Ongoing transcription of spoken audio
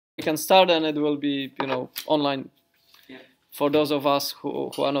We can start, and it will be, online for those of us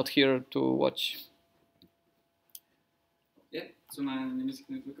who are not here to watch. Yeah, so my name is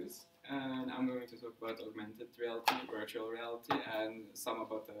Lucas, and I'm going to talk about augmented reality, virtual reality, and some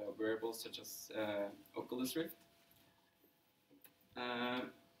about the wearables such as Oculus Rift.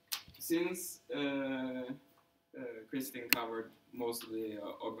 Since Kristin covered most of the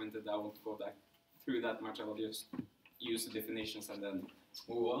augmented, I won't go through that much. I will just use the definitions and then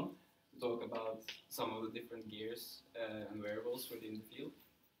move on to talk about some of the different gears and wearables within the field.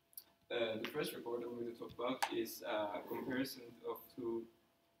 The first report I'm going to talk about is a comparison of two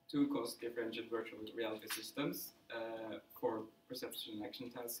cost-differentiated virtual reality systems for perception and action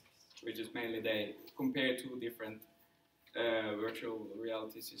tasks, which is mainly they compare two different virtual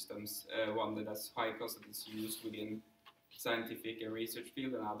reality systems, one that has high cost that is used within scientific and research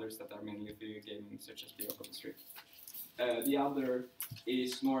field, and others that are mainly for gaming, such as the Oculus Rift. The other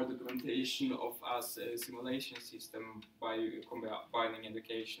is more documentation of as a simulation system by combining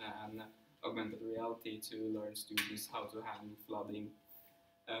education and augmented reality to learn students how to handle flooding,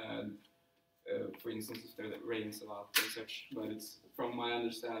 for instance, if there rains a lot and such. But it's, from my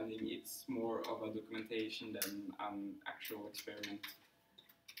understanding, it's more of a documentation than an actual experiment.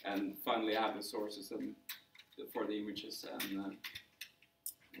 And finally, I have the sources for the images and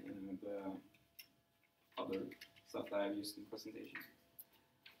the other stuff that I've used in the presentation.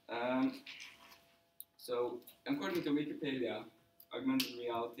 So, according to Wikipedia, augmented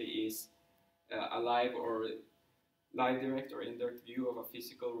reality is a live, direct, or indirect view of a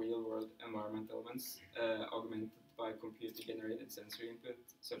physical, real-world environment elements, augmented by computer-generated sensory input,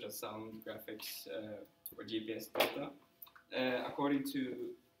 such as sound, graphics, or GPS data. According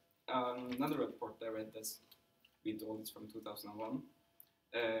to another report I read that's been told it's from 2001,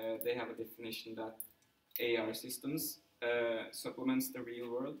 they have a definition that AR systems supplements the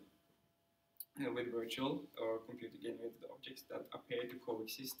real world with virtual or computer-generated objects that appear to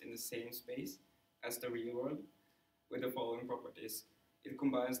coexist in the same space as the real world, with the following properties. It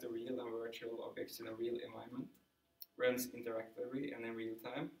combines the real and virtual objects in a real environment, runs interactively and in real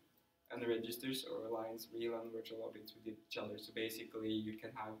time, and registers or aligns real and virtual objects with each other. So basically you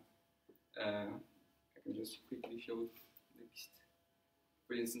can have, I can just quickly show next.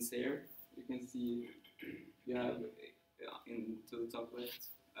 For instance here, you can see you have to the top left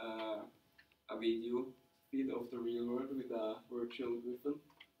a video feed of the real world with a virtual griffin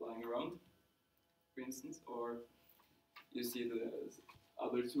flying around, for instance, or you see the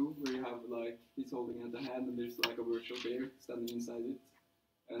other two where you have like he's holding at the hand and there's like a virtual bear standing inside it,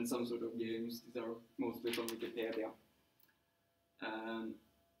 and some sort of games. These are mostly from Wikipedia.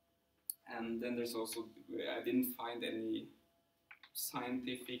 And then there's also, I didn't find any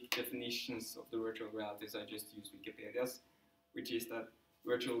scientific definitions of the virtual realities. I just used Wikipedia's, which is that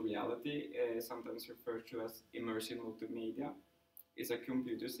virtual reality, sometimes referred to as immersive multimedia, is a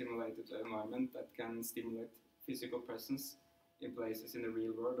computer-simulated environment that can stimulate physical presence in places in the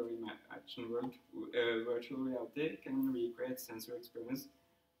real world or imagined world. Virtual reality can recreate sensory experience,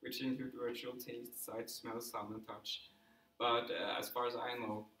 which include virtual taste, sight, smell, sound, and touch. But as far as I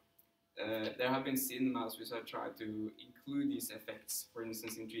know, there have been cinemas which have tried to include these effects, for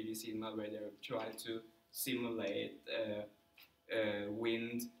instance in 3D cinema, where they tried to simulate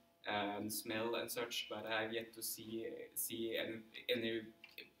wind and smell and such, but I have yet to see any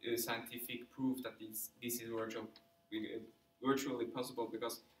scientific proof that this is virtually possible,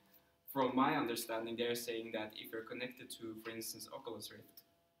 because from my understanding they're saying that if you're connected to, for instance, Oculus Rift,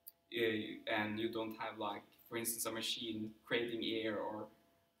 and you don't have, like, for instance, a machine creating air or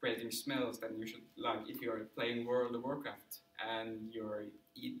creating smells, then you should, like, if you're playing World of Warcraft and you're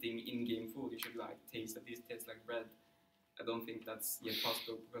eating in-game food, you should like taste that this tastes like bread. I don't think that's yet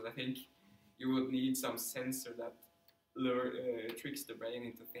possible, because I think you would need some sensor that tricks the brain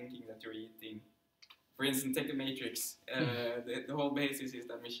into thinking that you're eating. For instance, take the Matrix. The whole basis is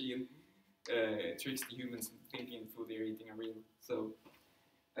that machine tricks the humans into thinking food they're eating are real. So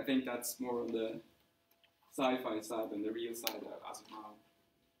I think that's more on the sci-fi side than the real side as of now.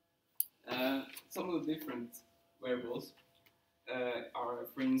 Some of the different wearables are,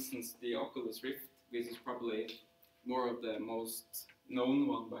 for instance, the Oculus Rift. This is probably more of the most known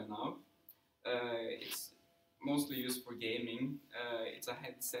one by now. It's mostly used for gaming. It's a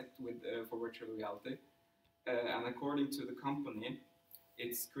headset with for virtual reality, and according to the company,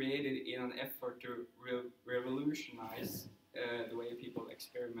 it's created in an effort to revolutionize the way people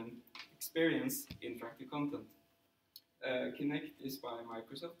experience interactive content. Kinect is by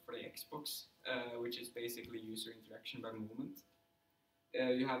Microsoft for the Xbox, which is basically user interaction by movement.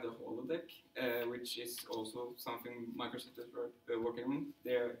 You have the holodeck, which is also something Microsoft is working on.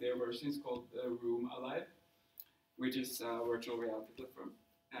 Their version is called Room Alive, which is a virtual reality platform.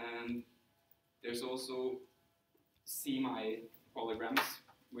 And there's also semi holograms,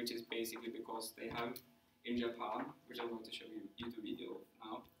 which is basically because they have in Japan, which I'm going to show you YouTube video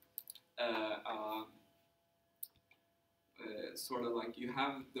now. Sort of like you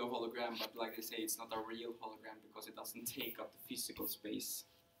have the hologram, but like I say, it's not a real hologram because it doesn't take up the physical space.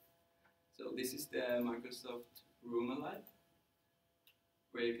 So this is the Microsoft Room Alive,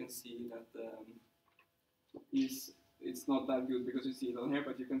 where you can see that it's not that good because you see it on here,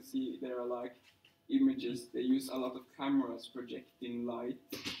 but you can see there are like images. They use a lot of cameras projecting light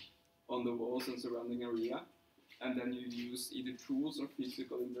on the walls and surrounding area, and then you use either tools or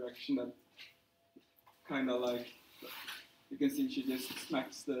physical interaction that kind of like, you can see she just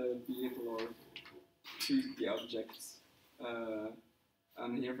smacks the vehicle or shoots the objects.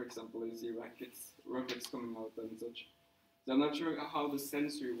 And here, for example, you see rockets coming out and such. So I'm not sure how the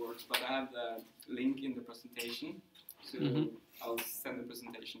sensory works, but I have the link in the presentation. So I'll send the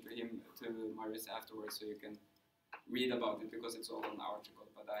presentation to him, to Marius afterwards, so you can read about it because it's all an article.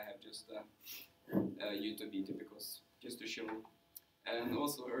 But I have just a YouTube video because just to show. And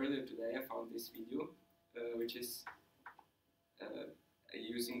also earlier today I found this video, which is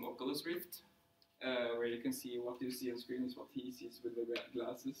using Oculus Rift, where you can see what you see on screen is what he sees with the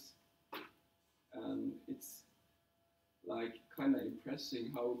glasses, and it's like kind of impressive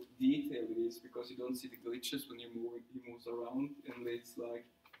how detailed it is because you don't see the glitches when he moves around, and it's like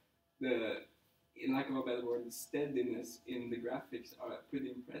in lack of a better word, the steadiness in the graphics are pretty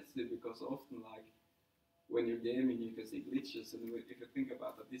impressive because often like when you're gaming you can see glitches, and if you think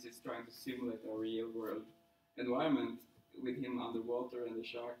about that, this is trying to simulate a real world environment with him underwater and the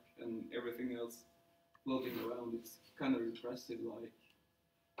shark and everything else floating around. It's kind of impressive, like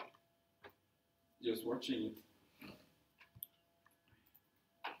just watching it.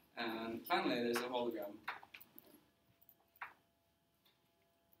 And finally there's a hologram.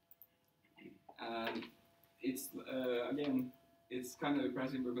 And it's again, it's kind of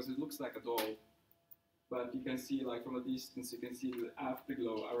impressive because it looks like a doll, but you can see like from a distance you can see the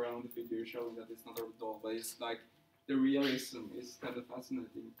afterglow around the figure showing that it's not a doll, but it's like the realism is kind of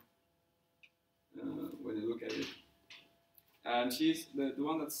fascinating when you look at it. And she's the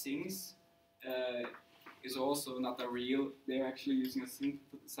one that sings is also not a real. They're actually using a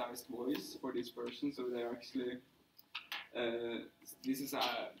synthesized voice for this person. So they're actually this is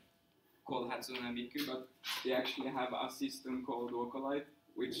called Hatsune Miku, but they actually have a system called Vocalite,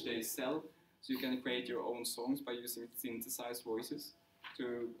 which they sell. So you can create your own songs by using synthesized voices.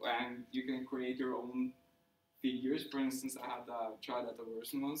 And you can create your own figures. For instance, I had tried out a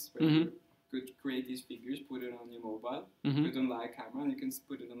version once where you could create these figures, put it on your mobile, put it on live camera, and you can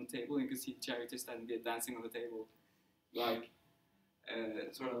put it on the table, and you can see characters standing there dancing on the table, like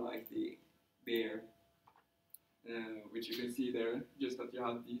sort of like the bear, which you can see there, just that you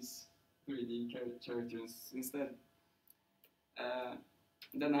have these 3D characters instead.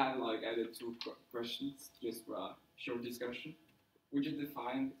 Then I have like added two questions just for a short discussion. Would you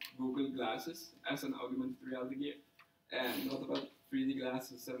define Google Glasses as an augmented reality gear? And what about 3D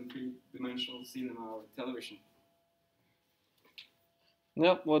glasses and three-dimensional cinema or television?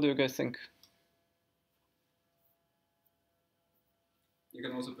 Yeah, what do you guys think? You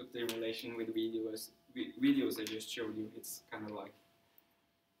can also put the relation with videos I just showed you. It's kind of like,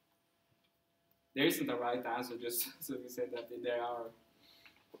 there isn't a right answer, just so we said that there are,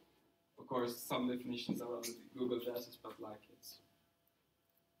 of course, some definitions around Google Glasses, but like it's,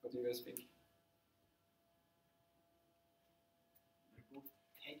 what do you guys think? They're both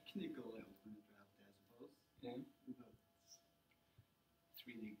technical augmented reality, I suppose. Yeah. But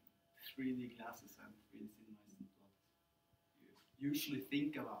 3D glasses and 3D cinema isn't what you usually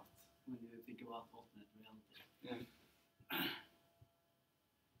think about when you think about augmented reality. Yeah.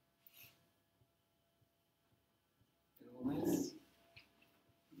 Nice.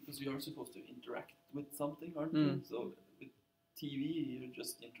 Because you are supposed to interact with something, aren't you? So with TV, you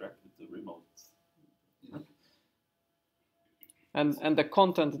just interact with the remote. Yeah. And the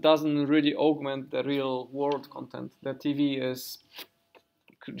content doesn't really augment the real world content. The TV is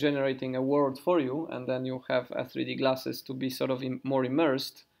generating a world for you, and then you have a 3D glasses to be sort of more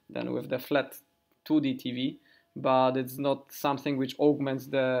immersed than with the flat 2D TV, but it's not something which augments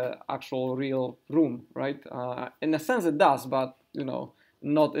the actual real room, right? In a sense it does, but you know,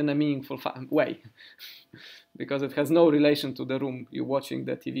 not in a meaningful way, because it has no relation to the room you're watching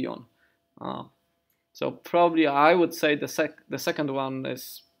the TV on. So probably I would say the second one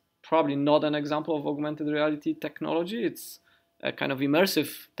is probably not an example of augmented reality technology. It's a kind of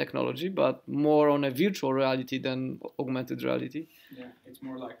immersive technology, but more on a virtual reality than augmented reality. Yeah, it's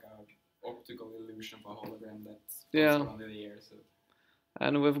more like a optical illusion of a hologram that's Yeah. around in the air. So.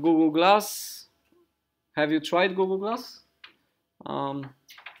 And with Google Glass, have you tried Google Glass?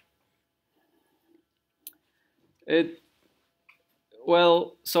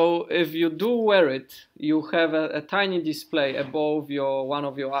 Well, so if you do wear it, you have a tiny display above one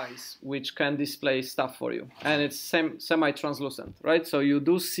of your eyes, which can display stuff for you, and it's semi-translucent, right? So you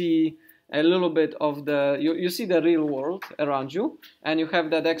do see a little bit of you see the real world around you, and you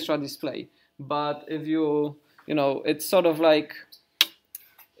have that extra display. But if it's sort of like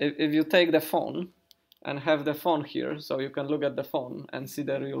if you take the phone and have the phone here, so you can look at the phone and see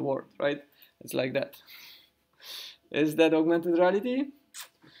the real world, right? It's like that. Is that augmented reality?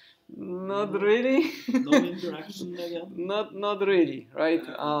 Not really. No interaction again. Not really, right?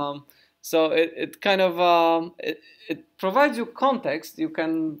 So it kind of it provides you context.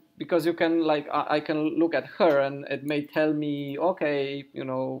 Because you can I can look at her and it may tell me, okay,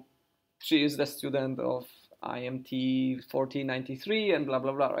 she is the student of IMT4093 and blah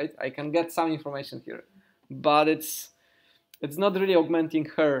blah blah, right? I can get some information here, but it's not really augmenting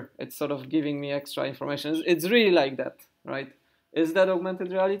her. It's sort of giving me extra information. It's really like that, right? Is that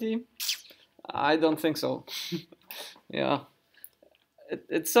augmented reality? I don't think so. Yeah,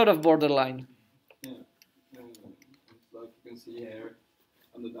 it's sort of borderline. Yeah, like you can see here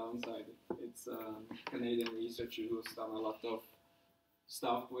on the downside, it's a Canadian researcher who's done a lot of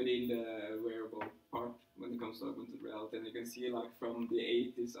stuff within the wearable part when it comes to augmented reality, and you can see like from the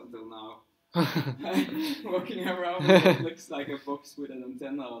 80s until now. Walking around with what looks like a box with an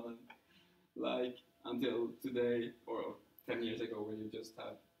antenna on it, like until today or 10 years ago, where you just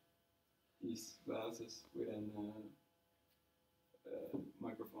have these glasses with a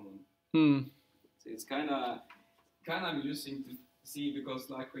microphone on. So it's kind of amusing to see, because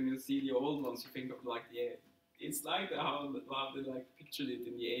like when you see the old ones, you think of like it's like how they like pictured it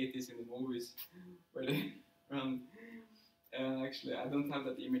in the 80s in the movies, where they actually, I don't have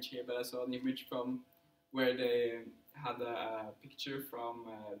that image here, but I saw an image from where they had a picture from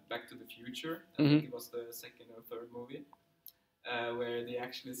Back to the Future. I think it was the second or third movie, where they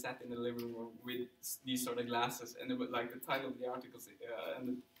actually sat in the living room with these sort of glasses, and it was like the title of the article and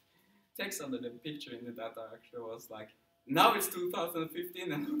the text under the picture in the data actually was like, "Now it's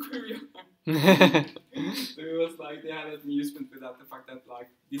 2015 and look where we are." So it was like they had an amusement with that, the fact that like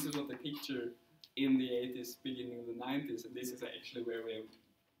this is what they picture in the 80s, beginning of the 90s, and this is actually where we have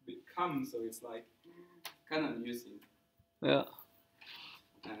become, so it's like kind of amusing. Yeah.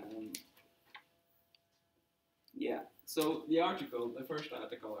 Yeah, so the first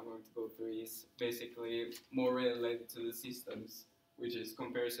article I'm going to go through is basically more related to the systems, which is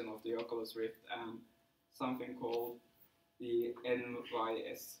comparison of the Oculus Rift and something called the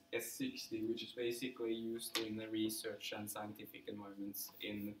NYS60, which is basically used in the research and scientific environments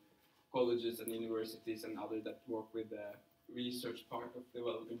in colleges and universities and other that work with the research part of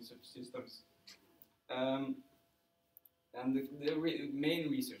developing such systems. And the main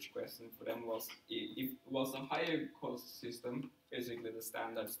research question for them was if was a higher cost system, basically the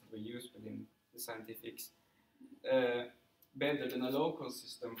standards that we use within the scientifics, better than a low cost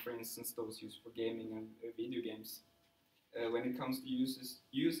system, for instance those used for gaming and video games, when it comes to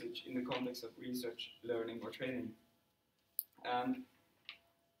usage in the context of research, learning or training. And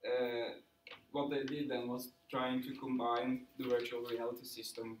what they did then was trying to combine the virtual reality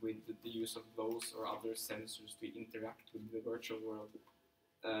system with the use of those or other sensors to interact with the virtual world.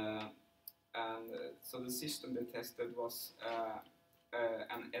 So the system they tested was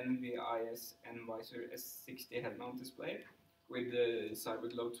an NVIS N-Visor S60 head-mount display with the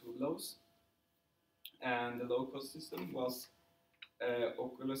CyberGlow 2 glows. And the low-cost system was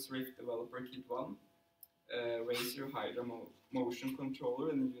Oculus Rift Developer Kit 1, Razer Hydra motion controller,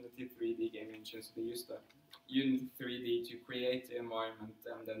 and the Unity 3D game engine. So they used the Unity 3D to create the environment,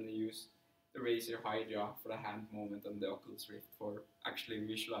 and then they used the Razer Hydra for the hand movement and the Oculus Rift for actually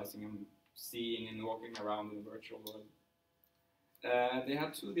visualizing and seeing and walking around in the virtual world. They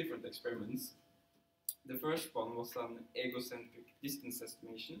had two different experiments. The first one was an egocentric distance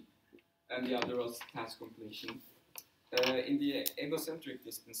estimation, and the other was task completion. In the egocentric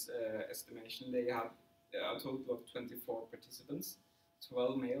distance estimation, they had a total of 24 participants,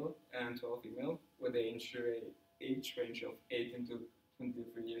 12 male and 12 female, with an age range of 18 to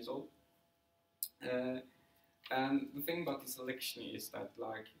 23 years old. And the thing about the selection is that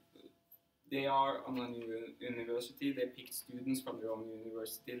like they are on a university, they picked students from their own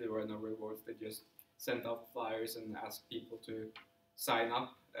university, there were no rewards, they just sent out flyers and asked people to sign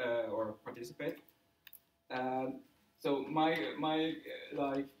up or participate. So my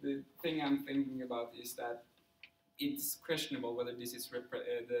like the thing I'm thinking about is that it's questionable whether this is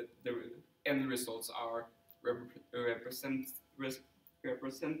the end results are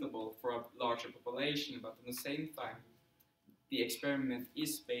representable for a larger population, but at the same time, the experiment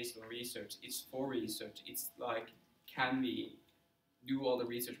is based on research. It's for research. It's like, can we do all the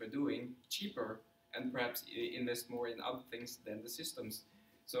research we're doing cheaper and perhaps invest more in other things than the systems?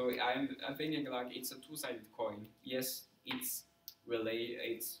 So I'm thinking like it's a two-sided coin. Yes, it's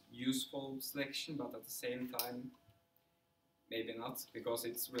useful selection, but at the same time, maybe not, because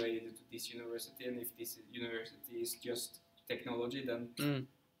it's related to this university, and if this university is just technology, then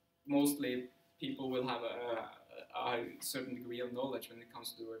mostly people will have a certain degree of knowledge when it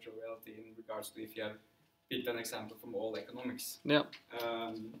comes to virtual reality in regards to if you have picked an example from all economics. Yeah.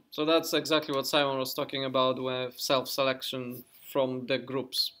 So that's exactly what Simon was talking about with self-selection from the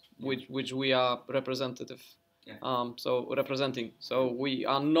groups which we are representative. Yeah. So representing. So we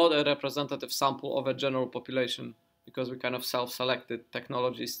are not a representative sample of a general population because we kind of self-selected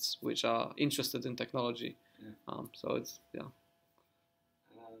technologists which are interested in technology. Yeah. So it's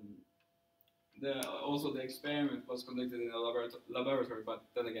also the experiment was conducted in a laboratory, but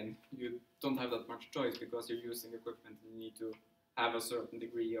then again, you don't have that much choice because you're using equipment and you need to have a certain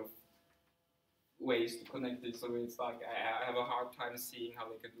degree of ways to connect it. So it's like I have a hard time seeing how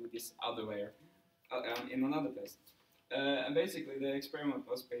they could do this other way in another place. And basically, the experiment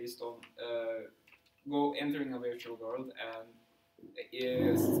was based on entering a virtual world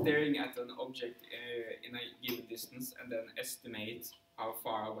and staring at an object in a given distance, and then estimate how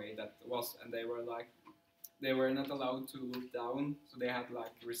far away that was. And they were not allowed to look down, so they had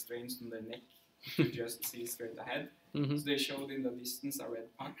like restraints on their neck to just see straight ahead. Mm-hmm. So they showed in the distance a red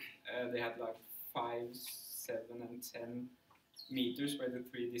puck. They had like 5, 7, and 10 meters were the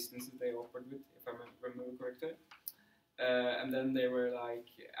three distances they offered with, if I remember correctly. And then they were like,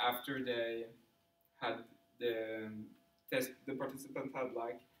 after they had the test, the participant had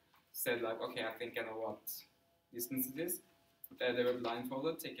like said like, okay, I think I know what distance it is. They were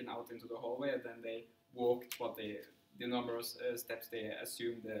blindfolded, taken out into the hallway, and then they walked the number of steps they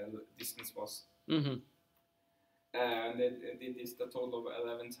assumed the distance was. Mm-hmm. And they did this a total of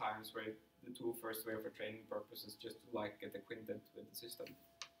 11 times, where the 2 first were for training purposes, just to like get acquainted with the system.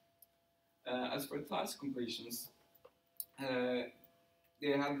 As for task completions, they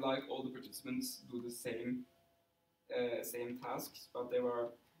had like all the participants do the same tasks, but they were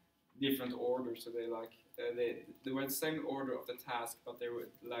different orders. So they like they were the same order of the task, but they were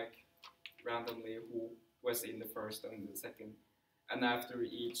like randomly who was in the first and the second. And after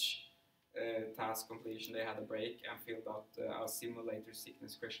each task completion, they had a break and filled out a simulator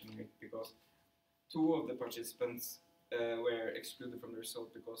sickness questionnaire, because 2 of the participants were excluded from the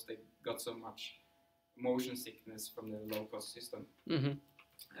result because they got so much motion sickness from the low-cost system. Mm-hmm.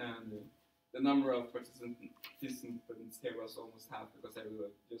 And the number of participants here was almost half, because there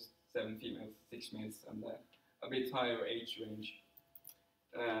were just 7 females, 6 males, and a bit higher age range.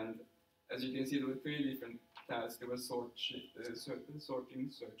 And as you can see, there were 3 different tasks. There was sorting,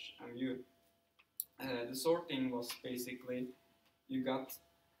 search, and view. The sorting was basically, you got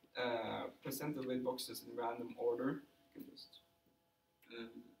presented with boxes in random order. You can just,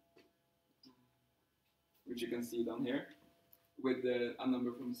 which you can see down here, with a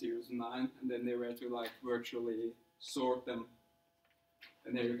number from 0 to 9, and then they were to like virtually sort them.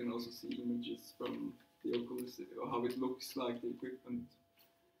 And here you can also see images from the Oculus, how it looks like, the equipment.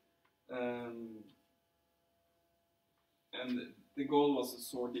 And the goal was to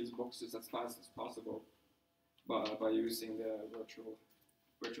sort these boxes as fast as possible by using the virtual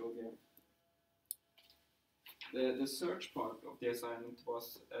gear. The search part of the assignment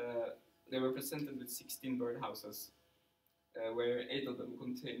was, they were presented with 16 birdhouses, where 8 of them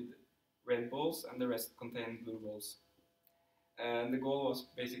contained red balls and the rest contained blue balls. And the goal was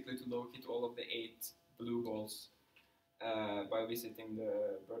basically to locate all of the 8 blue balls by visiting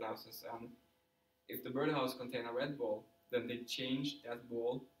the birdhouses. And if the birdhouse contained a red ball, then they changed that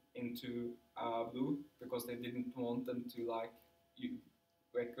ball into blue, because they didn't want them to like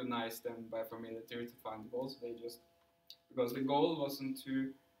recognize them by familiarity to find the balls. They just, because the goal wasn't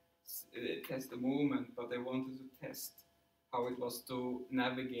to test the movement, but they wanted to test how it was to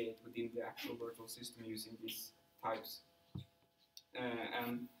navigate within the actual virtual system using these types.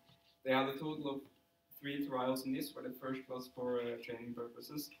 And they had a total of 3 trials in this, where the first was for training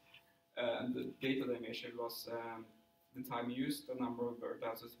purposes. And the data they measured was the time used, the number of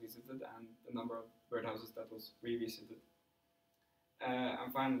birdhouses visited, and the number of birdhouses that was revisited.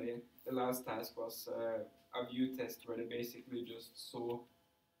 And finally, the last task was a view test, where they basically just saw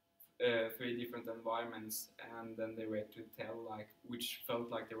three different environments, and then they were to tell like which felt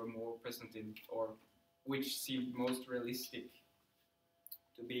like they were more present in, or which seemed most realistic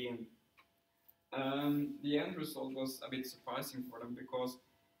to be in. The end result was a bit surprising for them because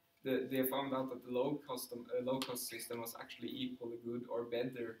they found out that the low-cost system was actually equally good or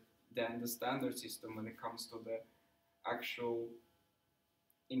better than the standard system when it comes to the actual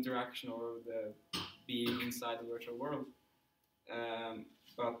interaction or the being inside the virtual world.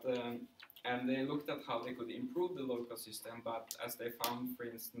 And they looked at how they could improve the low-cost system, but as they found, for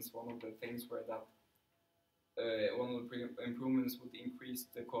instance, one of the things were that one of the improvements would increase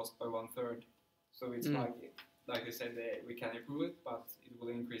the cost by 1/3. So it's like I said, we can improve it, but it will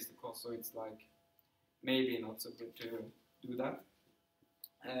increase the cost. So it's like maybe not so good to do that.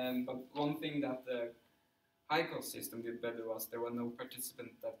 But one thing that the high-cost system did better was there were no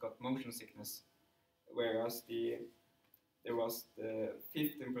participant that got motion sickness, whereas there was the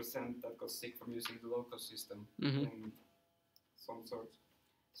 15% that got sick from using the low-cost system in some sort.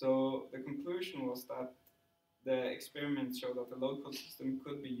 So the conclusion was that the experiment showed that the low-cost system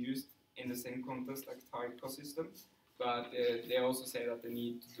could be used in the same context like the high-cost system, but they also say that they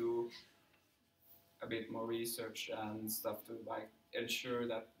need to do a bit more research and stuff to like ensure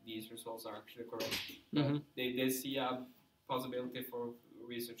that these results are actually correct. But they see a possibility for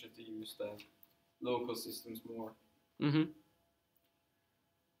researchers to use the low-cost systems more.